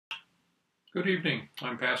Good evening.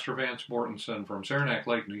 I'm Pastor Vance Mortensen from Saranac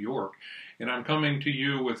Lake, New York, and I'm coming to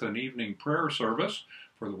you with an evening prayer service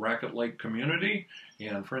for the Racket Lake community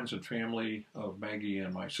and friends and family of Maggie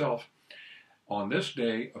and myself on this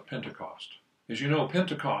day of Pentecost. As you know,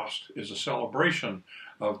 Pentecost is a celebration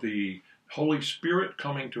of the Holy Spirit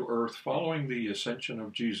coming to earth following the ascension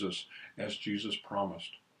of Jesus as Jesus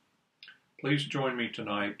promised. Please join me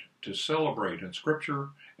tonight to celebrate in Scripture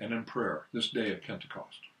and in prayer this day of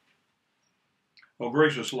Pentecost. O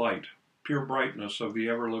gracious light, pure brightness of the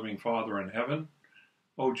ever-living Father in heaven,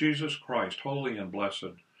 O Jesus Christ, holy and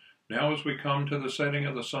blessed, now as we come to the setting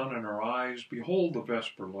of the sun in our eyes, behold the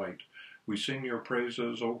vesper light. We sing your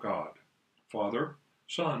praises, O God, Father,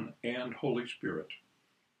 Son, and Holy Spirit.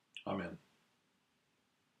 Amen.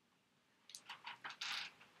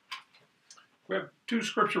 We have two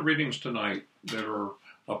scripture readings tonight that are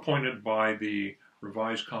appointed by the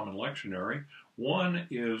Revised Common Lectionary. One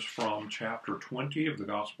is from chapter 20 of the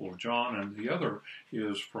Gospel of John, and the other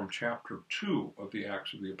is from chapter 2 of the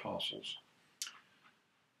Acts of the Apostles.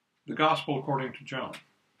 The Gospel according to John,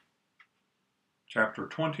 chapter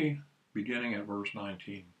 20, beginning at verse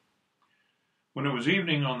 19. When it was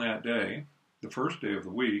evening on that day, the first day of the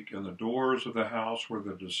week, and the doors of the house where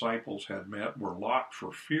the disciples had met were locked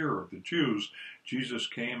for fear of the Jews, Jesus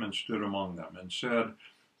came and stood among them and said,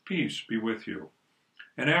 "Peace be with you."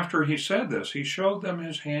 And after he said this, he showed them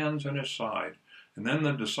his hands and his side. And then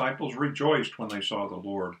the disciples rejoiced when they saw the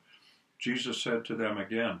Lord. Jesus said to them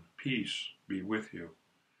again, "Peace be with you.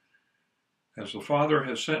 As the Father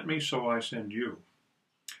has sent me, so I send you."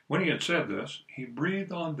 When he had said this, he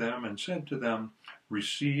breathed on them and said to them,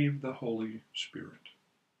 "Receive the Holy Spirit.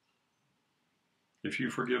 If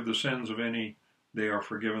you forgive the sins of any, they are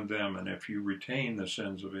forgiven them, and if you retain the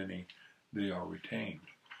sins of any, they are retained."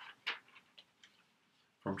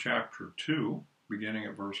 From chapter 2, beginning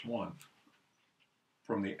at verse 1,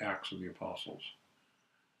 from the Acts of the Apostles.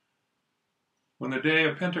 When the day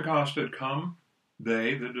of Pentecost had come,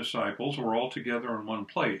 they, the disciples, were all together in one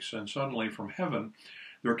place, and suddenly from heaven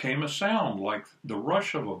there came a sound like the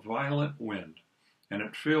rush of a violent wind, and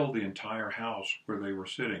it filled the entire house where they were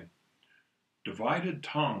sitting. Divided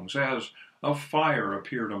tongues as of fire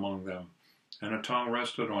appeared among them, and a tongue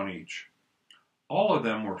rested on each. All of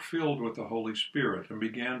them were filled with the Holy Spirit and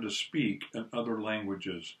began to speak in other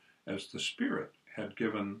languages as the Spirit had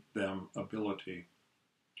given them ability.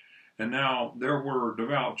 And now there were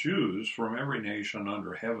devout Jews from every nation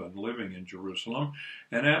under heaven living in Jerusalem,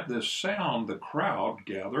 and at this sound the crowd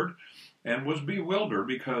gathered and was bewildered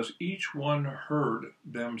because each one heard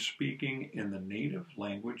them speaking in the native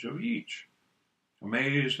language of each.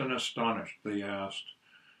 Amazed and astonished, they asked,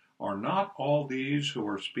 "Are not all these who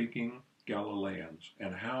are speaking Galileans?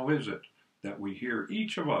 And how is it that we hear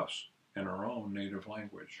each of us in our own native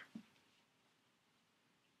language?"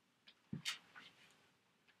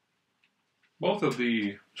 Both of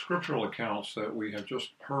the scriptural accounts that we have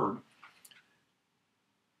just heard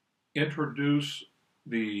introduce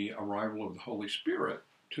the arrival of the Holy Spirit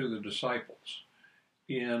to the disciples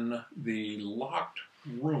in the locked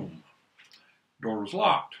room. The door was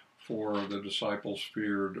locked, for the disciples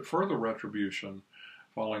feared further retribution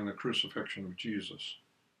following the crucifixion of Jesus.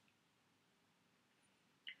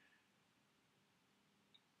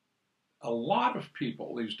 A lot of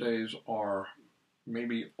people these days are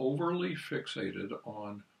maybe overly fixated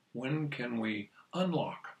on when can we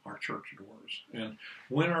unlock our church doors and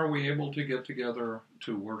when are we able to get together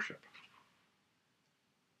to worship.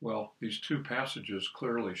 Well, these two passages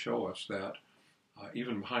clearly show us that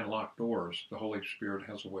even behind locked doors, the Holy Spirit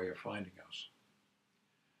has a way of finding us.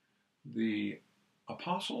 The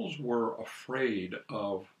apostles were afraid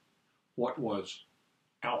of what was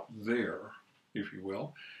out there, if you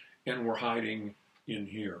will, and were hiding in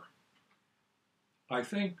here. I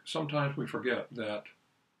think sometimes we forget that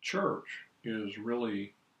church is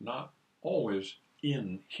really not always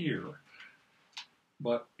in here,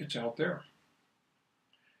 but it's out there.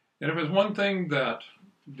 And if there's one thing that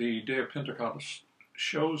the day of Pentecost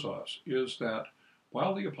shows us is that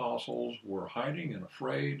while the apostles were hiding and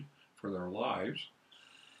afraid for their lives,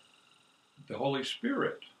 the Holy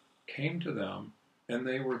Spirit came to them and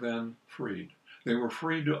they were then freed. They were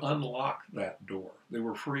free to unlock that door. They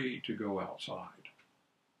were free to go outside.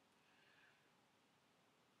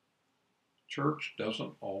 Church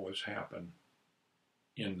doesn't always happen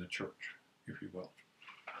in the church, if you will.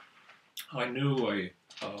 I knew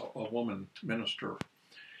a woman minister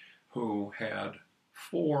who had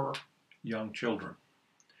 4 young children.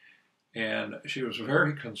 And she was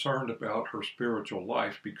very concerned about her spiritual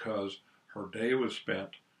life because her day was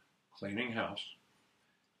spent cleaning house,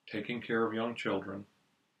 taking care of young children,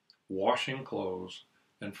 washing clothes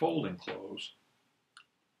and folding clothes.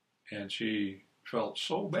 And she felt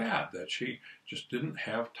so bad that she just didn't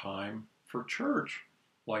have time for church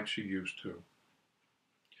like she used to.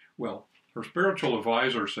 Well, her spiritual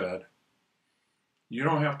advisor said, you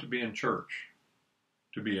don't have to be in church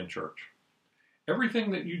to be in church.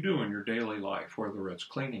 Everything that you do in your daily life, whether it's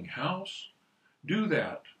cleaning house, do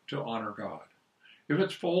that to honor God. If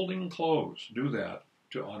it's folding clothes, do that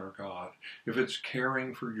to honor God. If it's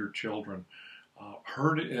caring for your children,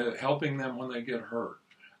 helping them when they get hurt,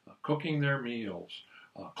 cooking their meals,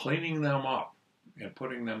 cleaning them up and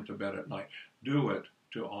putting them to bed at night, do it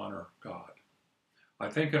to honor God. I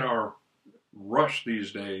think in our rush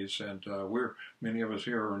these days, and many of us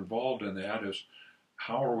here are involved in that, is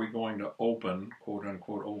how are we going to open, quote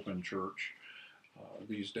unquote, open church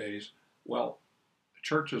these days? Well, the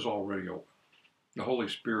church is already open. The Holy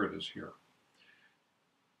Spirit is here.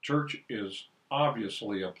 Church is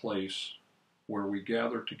obviously a place where we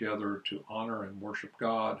gather together to honor and worship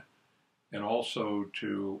God, and also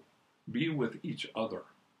to be with each other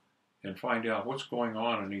and find out what's going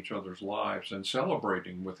on in each other's lives, and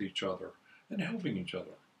celebrating with each other and helping each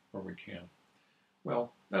other where we can.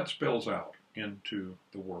 Well, that spills out into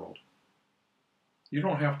the world. You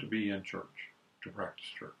don't have to be in church to practice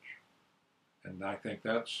church. And I think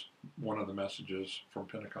that's one of the messages from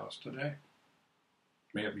Pentecost today.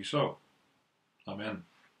 May it be so. Amen.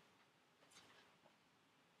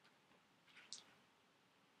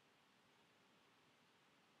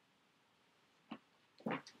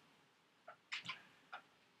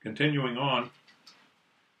 Continuing on,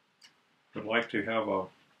 I'd like to have a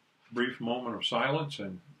brief moment of silence,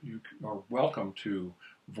 and you are welcome to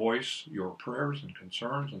voice your prayers and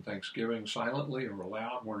concerns and thanksgiving silently or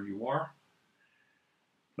aloud where you are.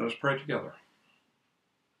 Let us pray together.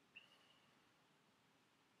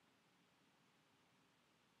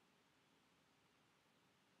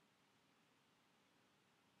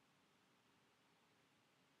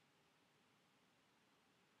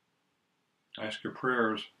 Ask your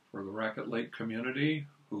prayers for the Racket Lake community,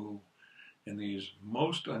 who in these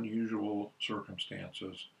most unusual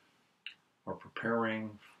circumstances are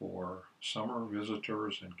preparing for summer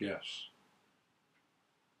visitors and guests.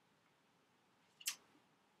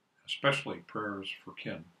 Especially prayers for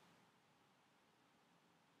Ken.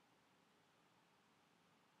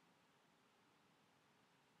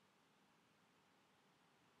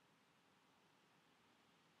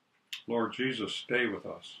 Lord Jesus, stay with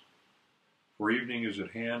us. For evening is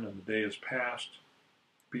at hand and the day is past.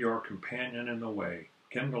 Be our companion in the way.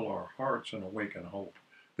 Kindle our hearts and awaken hope,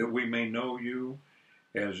 that we may know you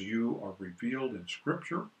as you are revealed in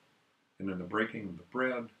Scripture and in the breaking of the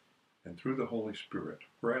bread and through the Holy Spirit.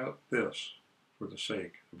 Grant this for the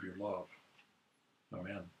sake of your love.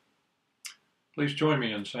 Amen. Please join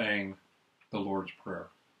me in saying the Lord's Prayer.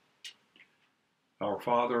 Our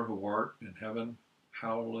Father, who art in heaven,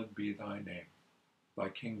 hallowed be thy name. Thy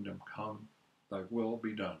kingdom come, thy will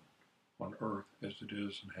be done, on earth as it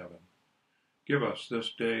is in heaven. Give us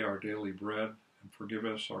this day our daily bread, and forgive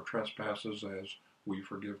us our trespasses as we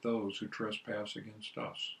forgive those who trespass against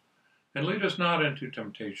us. And lead us not into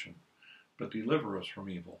temptation, but deliver us from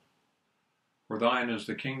evil. For thine is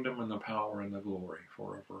the kingdom and the power and the glory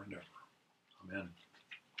forever and ever. Amen.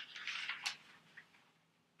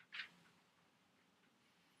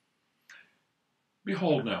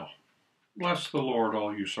 Behold now, bless the Lord,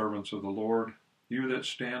 all you servants of the Lord, you that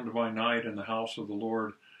stand by night in the house of the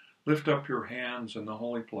Lord. Lift up your hands in the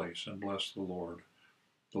holy place and bless the Lord.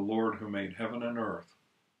 The Lord who made heaven and earth,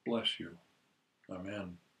 bless you.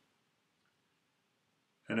 Amen.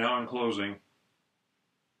 And now in closing,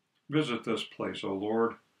 visit this place, O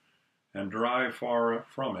Lord, and drive far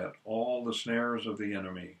from it all the snares of the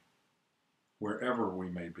enemy, wherever we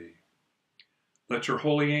may be. Let your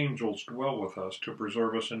holy angels dwell with us to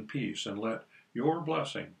preserve us in peace, and let your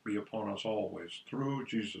blessing be upon us always, through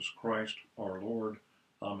Jesus Christ our Lord.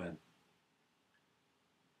 Amen.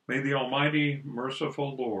 May the Almighty,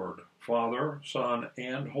 merciful Lord, Father, Son,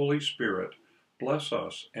 and Holy Spirit bless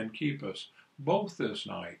us and keep us both this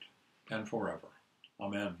night and forever.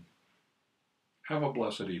 Amen. Have a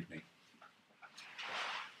blessed evening.